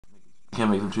Can't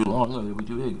make them too long, they'll be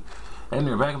too big. And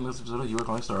they're back in this episode of You Are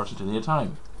Calling Star Option to the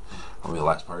time. Probably the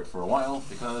last part for a while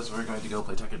because we're going to go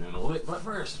play Tekken in a little bit. But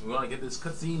first, we want to get this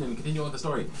cutscene and continue on with the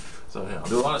story. So yeah, I'll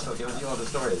do a lot of stuff. Continue on with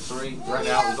the story. The story right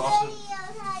now is awesome.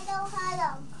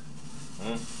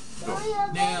 Go.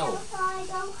 Now.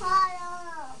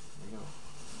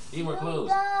 Eat more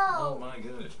clothes. Oh my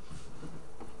goodness.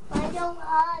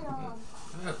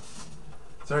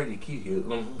 Sorry to keep you.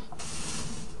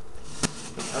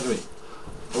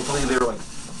 Hopefully they were like,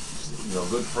 you know,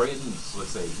 good friends. Let's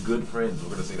say good friends.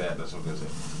 We're gonna say that. That's what we're gonna say.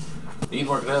 Eat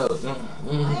more clothes. I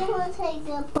want to take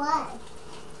the play.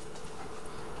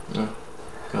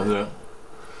 Yeah.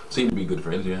 Seem to be good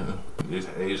friends. Yeah. They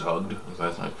just hugged. So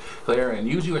that's nice. Claire, and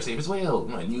you two are safe as well.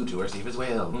 And you two are safe as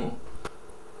well.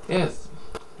 Yes.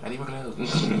 I need more clothes.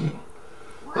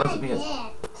 What else the pants?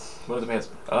 What are the pants?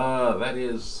 That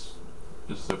is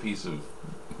just a piece of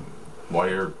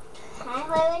wire. Can I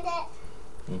play with it?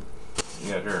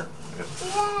 Yeah, sure.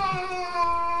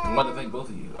 I want to thank both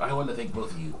of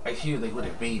you. I fear they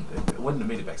wouldn't have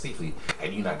made it back safely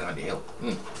had you not gone to help.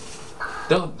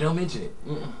 Don't mention it.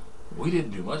 We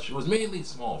didn't do much. It was mainly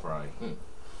small fry.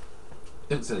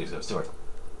 Don't sell yourself, story.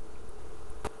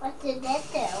 What did that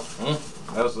do?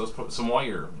 That was some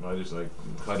wire. I just like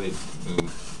cut it and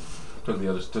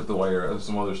took the wire,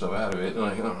 some other stuff out of it. And,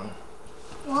 like, I don't know.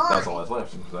 Why? That's all that's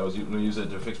left. I was going to use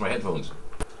it to fix my headphones.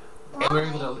 Why? And we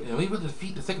were able to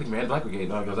defeat the second command Black Brigade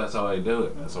because that's how I do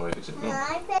it. That's how I fix it. Can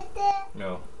I fix it?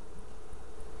 No.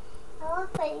 I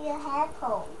want to put your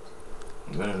headphones.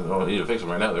 I don't need to fix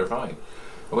them right now. They're fine.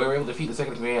 But we were able to defeat the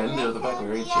second command of the Black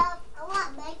Brigade ship. I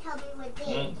want Meg help me with this.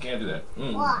 Can't do that.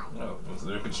 Why? No,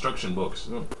 they're construction books.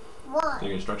 Why?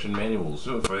 They're instruction manuals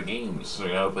for the games. So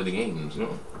you know how to play the games.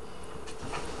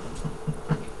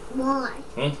 Why?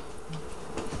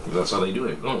 That's how they do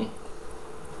it.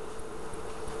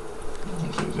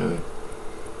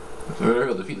 We were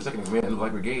able to defeat the second command of the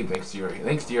Black Brigade thanks to your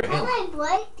help. I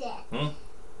break it.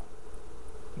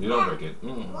 You don't break it.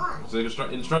 Why? It's the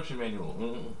instruction manual.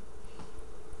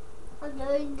 I'm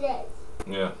doing this.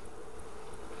 Yeah.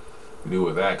 You deal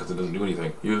with that because it doesn't do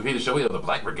anything. You defeated Shoei of the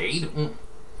Black Brigade?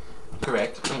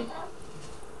 Correct.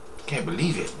 Can't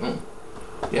believe it.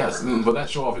 Yes, but that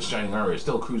show off his shining armor is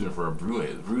still cruising for a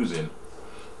bruising.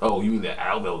 Oh, you mean that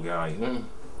Albel guy?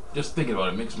 Just thinking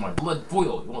about it makes my blood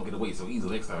boil. You won't get away so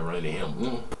easily next time I run into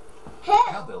him.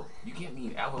 Albel. You can't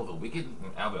mean Albel the Wicked?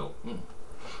 Albel.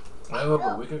 Albel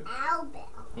the Wicked?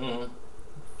 Albel.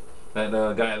 That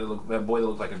guy, that boy that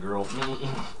looks like a girl.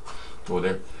 Over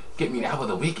there. Can't mean Albel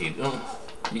the Wicked.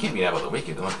 You can't mean Albel the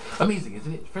Wicked. Amazing,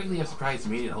 isn't it? Frankly, I'm surprised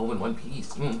you made it home in one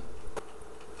piece.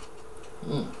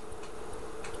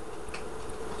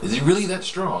 Is he really that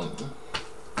strong?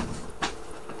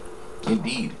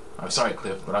 Indeed. I'm sorry,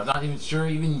 Cliff, but I'm not even sure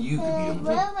even you could beat him.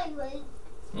 Where am I going?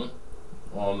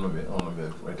 On my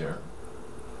bed, right there.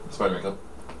 Spider-Man cup.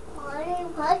 Why did you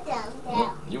put down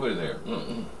there? You put it there.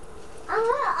 I'm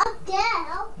up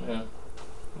there. Yeah.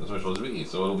 That's where it's supposed to be,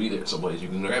 so it'll be there someplace you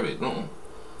can grab it. And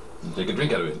take a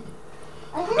drink out of it.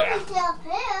 I think it's up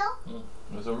here.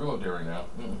 There's a room up there right now.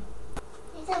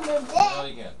 It's up there. No,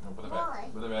 you can't. Put it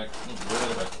back. Put it back. Put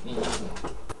it back.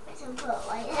 It's up there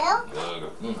right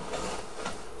here.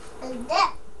 And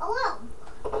that alone.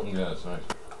 Yeah, that's nice.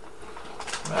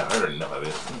 I heard enough of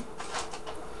this.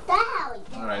 That's how we do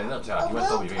it. Alright, enough talk. You must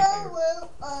still be very tired.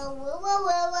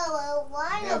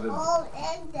 Why the ball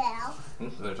end down?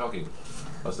 They're talking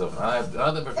about stuff. I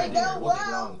prefer dinner. Won't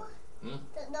take long.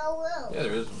 There's no room. Yeah,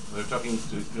 there is. They're talking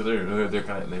to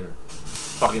they're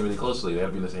talking really closely. They have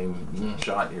to be in the same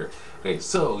shot here. Okay,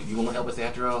 so you want to help us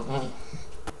after all?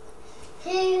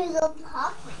 Here's a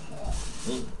pocket.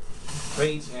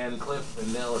 Fate and Cliff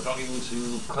and Nell are talking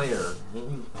to Claire,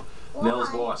 Nell's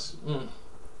boss.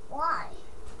 Why?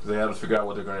 They have to figure out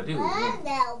what they're going to do.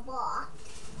 Nell boss.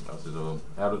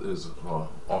 Is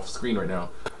off screen right now.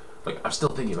 Like, I'm still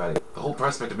thinking about it. The whole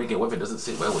prospect of making a weapon doesn't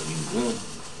sit well with me.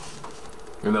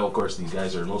 Even though, of course, these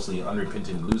guys are mostly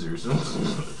unrepentant losers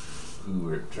who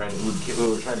were trying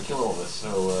to kill all of us. So,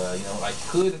 you know, I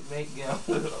could make,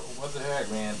 what the heck,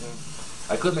 man?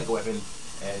 I could make a weapon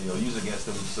and, you know, use it against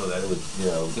them so that it would, you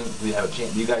know, we have a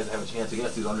chance. You guys have a chance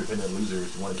against these unrepentant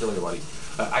losers who want to kill everybody.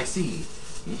 I see.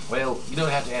 Well, you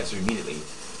don't have to answer immediately.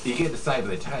 You can't decide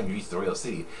by the time you reach the Royal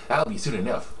City. That'll be soon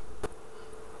enough.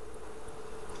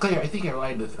 Claire, I think I'll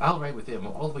ride with him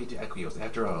all the way to Equios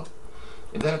after all.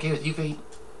 Is that okay with you, Fate?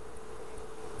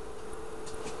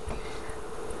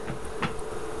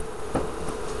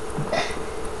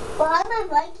 Why am I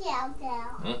breaking out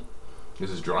now? This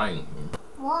is drying.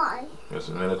 Why? Yes,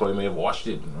 and that's why you may have washed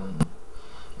it.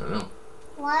 I don't know.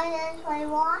 Why does we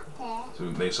want it? So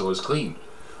make so it's clean.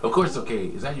 Of course, okay.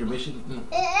 Is that your mission?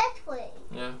 It is clean.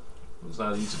 Yeah. It's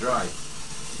not easy to dry.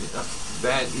 Yeah.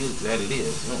 That it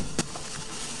is.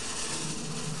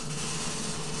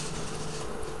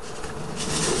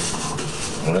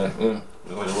 There's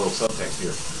like a little subtext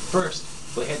here. First,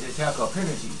 we'll head to attack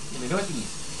alternatives in the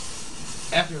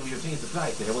northeast. After we obtain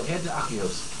supplies there, we'll head to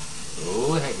Achios.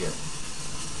 Oh, heck yeah.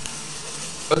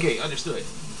 Okay, understood.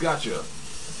 Gotcha.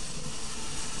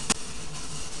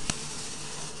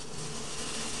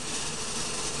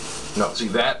 No, see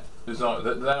that is not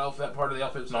that part of the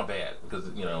outfit is not bad because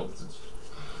it's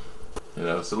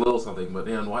a little something. But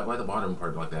then why the bottom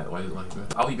part like that? Why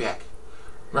I'll be back.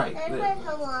 Right. Let's put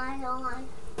the light on.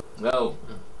 No.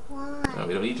 Why? No,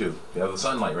 we don't need to. We have the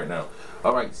sunlight right now.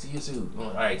 All right. See you soon.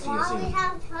 All right. See you soon. Why we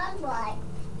have sunlight?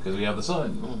 Because we have the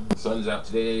sun. The sun's out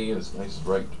today. It's nice and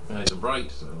bright.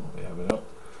 So we have it up.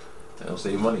 That'll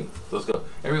save money. So let's go.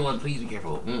 Everyone, please be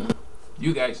careful.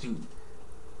 You guys too.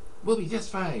 We'll be just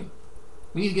fine.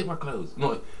 We need to get more clothes.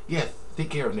 No, yes. Take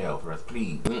care of Nell for us,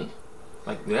 please.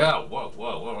 Like, yeah. Whoa.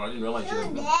 I didn't realize Who's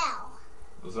you. Nell?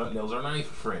 Nell's our knife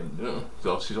friend.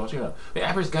 So she's watching out. May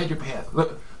Avarice guide your path.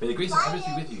 Look, may the grace of Avarice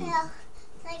be with you.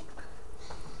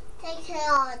 Take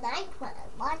care of a knife friend.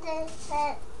 Why does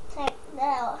it take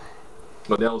Nell?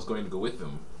 But Nell's going to go with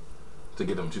them to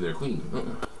get them to their queen.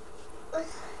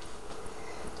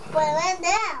 Where's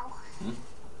Nell?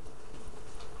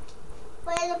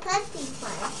 Where's the pesky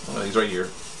friend? Oh, he's right here.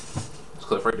 It's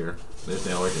Cliff right there. There's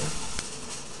Nell right there.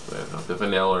 So Cliff and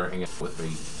Nell are hanging out with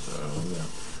me. So yeah.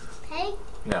 Hey?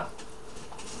 Yeah.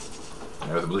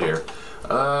 Yeah, with the blue hair.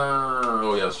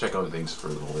 Oh yeah, let's check on things for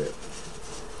a little bit.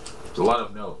 There's a lot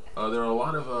of there are a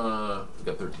lot of we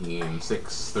got 13,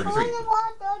 6, 33. I only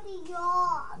want 30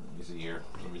 jobs. You see here.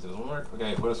 For some reason it doesn't work.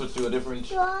 Okay, we're gonna switch to a different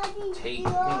 30 tape.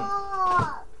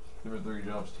 jobs. Different 30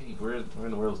 jobs tape. Where in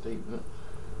the world is tape?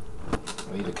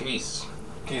 I need a case.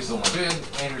 Case is on my bed,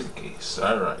 and here's the case.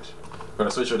 Alright. We're gonna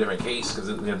switch to a different case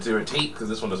because we're gonna do a tape because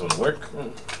this one doesn't work.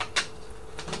 In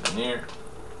here.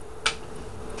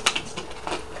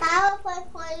 I will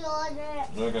put one on it.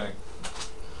 Okay.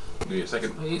 Do your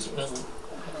second please. Here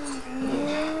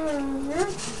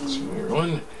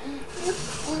one.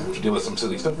 You deal with some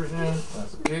silly stuff right now.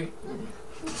 That's okay.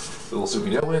 A little soup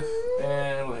you dealt with,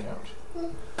 and we'll hang out.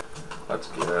 Let's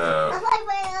go. I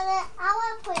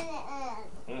want to put it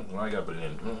in. Well, I gotta put it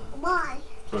in. Why?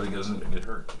 So it doesn't get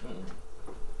hurt.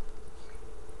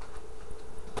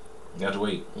 You have to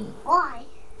wait. Why?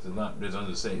 It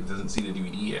doesn't see the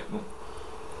DVD yet.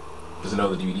 Doesn't know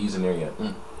the DVD's in there yet.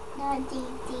 The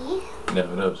DVD? No,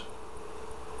 it does.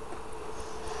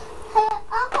 Hey,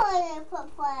 I want to put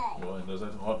play. Well, it does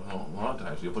that a lot of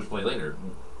times. You'll push play later.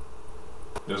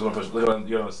 You don't want to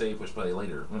say push play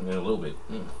later in a little bit.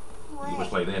 You push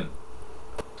play then.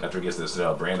 After it gets this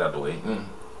brand out the way.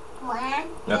 Brand?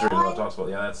 After it talks about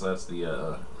that's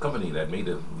the company that made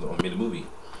the movie.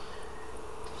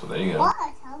 So there you go. What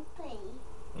a company?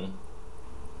 A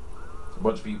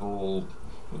bunch of people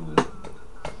who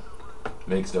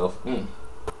make stuff and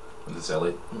to sell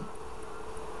it.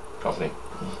 Company.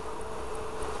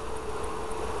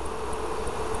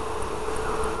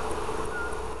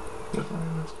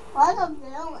 What a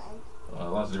villain.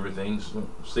 Lots of different things.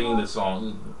 Singing this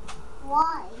song.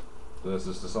 Why? This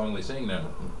is the song they sing now.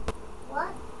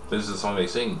 What? This is the song they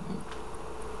sing.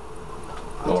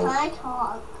 I'm trying to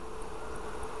talk.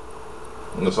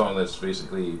 And the song that's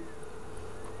basically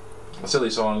a silly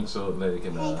song so they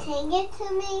can... Can you sing it to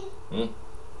me? Hmm?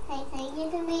 Can you sing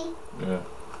it to me? Yeah.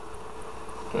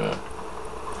 Yeah.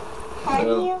 Can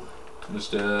you?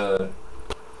 Just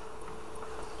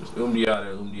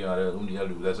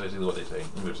umdiada. That's basically what they say.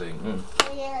 They're saying.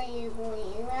 Where you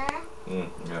believe that?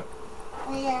 Yeah.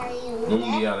 Where you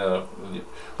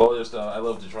Well, just I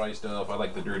love to try stuff. I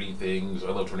like the dirty things. I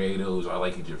love tornadoes. I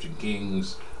like Egyptian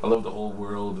kings. I love the whole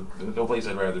world. No place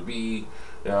I'd rather be.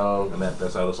 And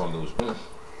that's how the song goes.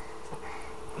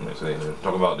 And they say they're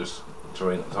talking about this.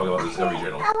 Talking about the Discovery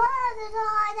Channel. I want to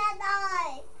die that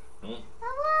night. I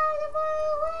want to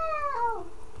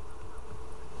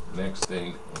move. Next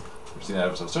thing. I've seen that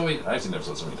episode so many. I've seen that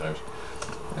episode so many times.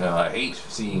 I hate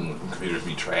seeing computers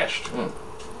be trashed.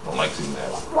 Don't like seeing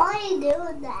that. Why are you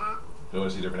doing that? You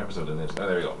want to see a different episode than this? Oh,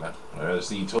 there we go. Now, I'd rather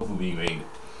see tofu being made.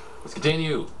 Let's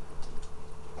continue.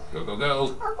 Go, go, go. I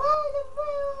want to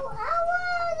move. I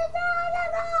want to die that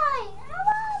night. I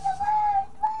want to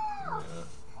move.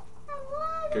 I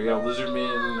want to Okay, we got move.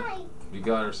 Lizardman. We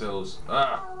got ourselves. If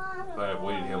I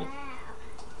avoided him.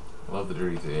 I love the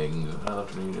dirty things. I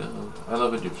love tornadoes. I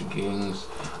love Egyptian kings.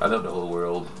 I love the whole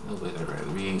world. No place I'd rather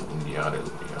be.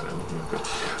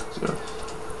 So,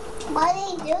 Why do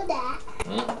you do that?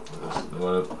 They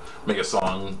want to make a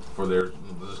song for their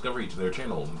Discovery to their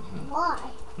channel. Why?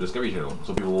 Discovery channel,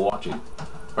 so people will watch it.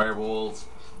 Fireballs.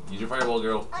 Use your fireball,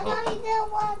 girl. I thought you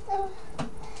didn't want to.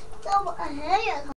 So,